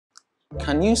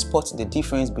Can you spot the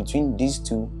difference between these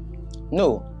two?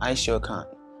 No, I sure can.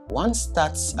 One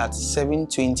starts at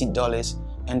 $720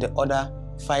 and the other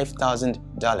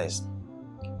 $5,000.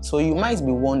 So you might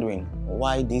be wondering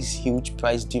why this huge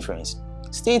price difference.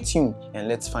 Stay tuned and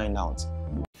let's find out.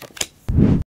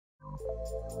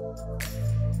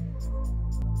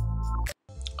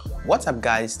 What's up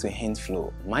guys to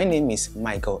HintFlow. My name is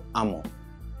Michael Amo.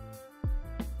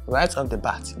 Right off the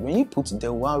bat, when you put the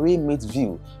Huawei Mate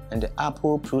View and the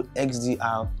Apple Pro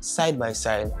XDR side by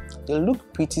side, they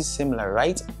look pretty similar,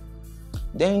 right?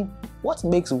 Then what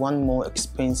makes one more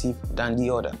expensive than the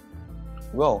other?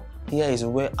 Well, here is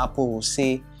where Apple will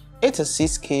say it's a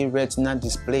 6K Retina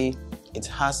display, it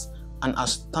has an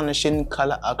astonishing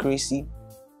color accuracy,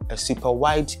 a super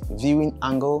wide viewing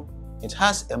angle, it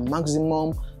has a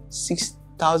maximum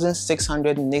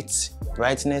 6600 nits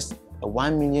brightness, a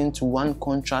 1:1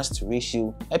 contrast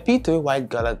ratio, a P3 wide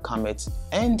Gala camera,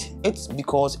 and it's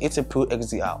because it's a Pro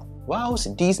XDR.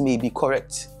 Whilst these may be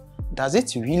correct, does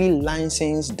it really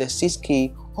license the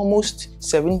 6K, almost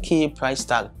 7K price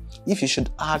tag if you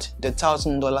should add the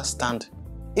 $1,000 stand?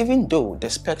 Even though the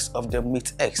specs of the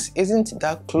Mate X isn't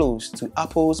that close to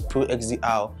Apple's Pro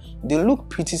XDR, they look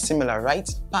pretty similar, right?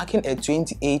 Packing a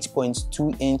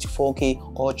 28.2-inch 4K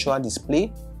Ultra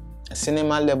display, a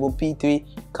cinema level P3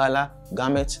 color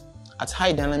gamut at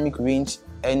high dynamic range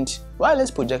and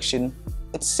wireless projection,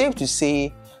 it's safe to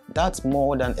say that's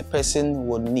more than a person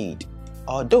would need.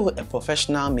 Although a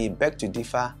professional may beg to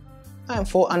differ, and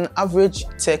for an average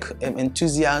tech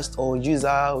enthusiast or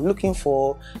user looking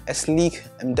for a sleek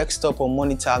desktop or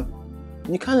monitor,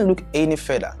 you can't look any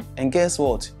further. And guess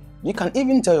what? You can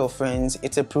even tell your friends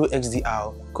it's a Pro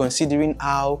XDR, considering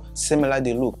how similar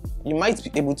they look. You might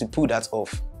be able to pull that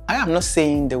off. I am not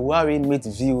saying the Huawei Mate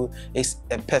View is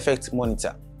a perfect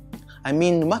monitor. I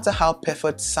mean, no matter how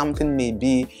perfect something may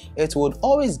be, it would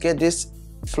always get this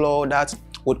flaw that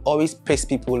would always piss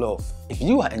people off. If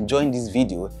you are enjoying this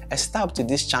video, a stab to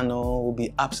this channel will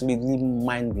be absolutely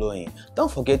mind-blowing.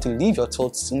 Don't forget to leave your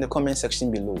thoughts in the comment section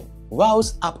below.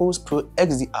 Whilst Apple's Pro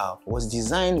XDR was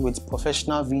designed with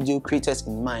professional video creators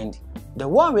in mind, the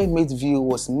Huawei Mate View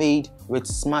was made with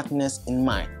smartness in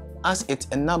mind, as it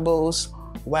enables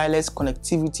wireless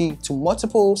connectivity to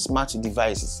multiple smart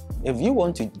devices. If you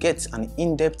want to get an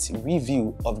in-depth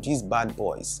review of these bad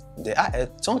boys, there are a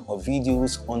ton of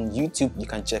videos on YouTube you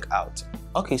can check out.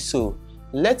 Okay, so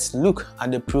let's look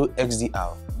at the Pro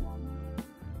XDR.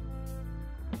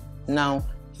 Now,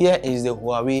 here is the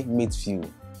Huawei Mate View.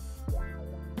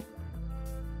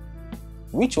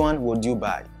 Which one would you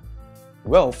buy?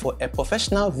 Well, for a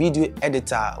professional video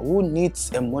editor who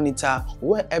needs a monitor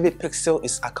where every pixel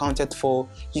is accounted for,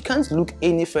 you can't look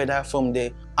any further from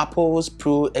the Apple's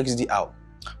Pro XDR.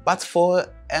 But for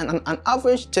an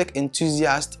average tech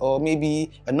enthusiast or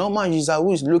maybe a normal user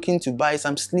who is looking to buy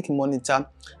some sleek monitor,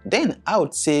 then I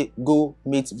would say go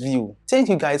Mate View. Thank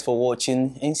you guys for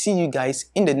watching and see you guys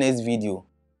in the next video.